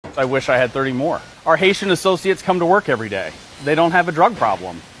I wish I had 30 more. Our Haitian associates come to work every day. They don't have a drug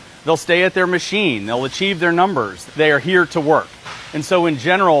problem. They'll stay at their machine. They'll achieve their numbers. They are here to work. And so in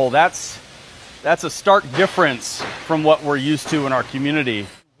general, that's a stark difference from what we're used to in our community.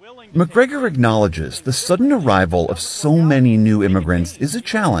 McGregor acknowledges the sudden arrival of so many new immigrants is a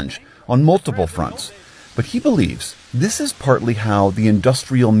challenge on multiple fronts, but he believes this is partly how the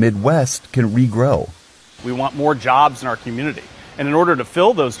industrial Midwest can regrow. We want more jobs in our community. And in order to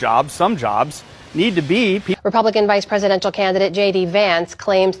fill those jobs, some jobs need to be... Republican vice presidential candidate J.D. Vance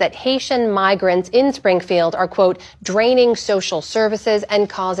claims that Haitian migrants in Springfield are, quote, draining social services and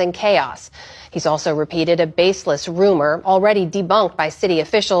causing chaos. He's also repeated a baseless rumor already debunked by city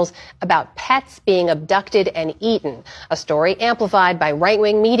officials about pets being abducted and eaten, a story amplified by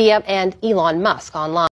right-wing media and Elon Musk online.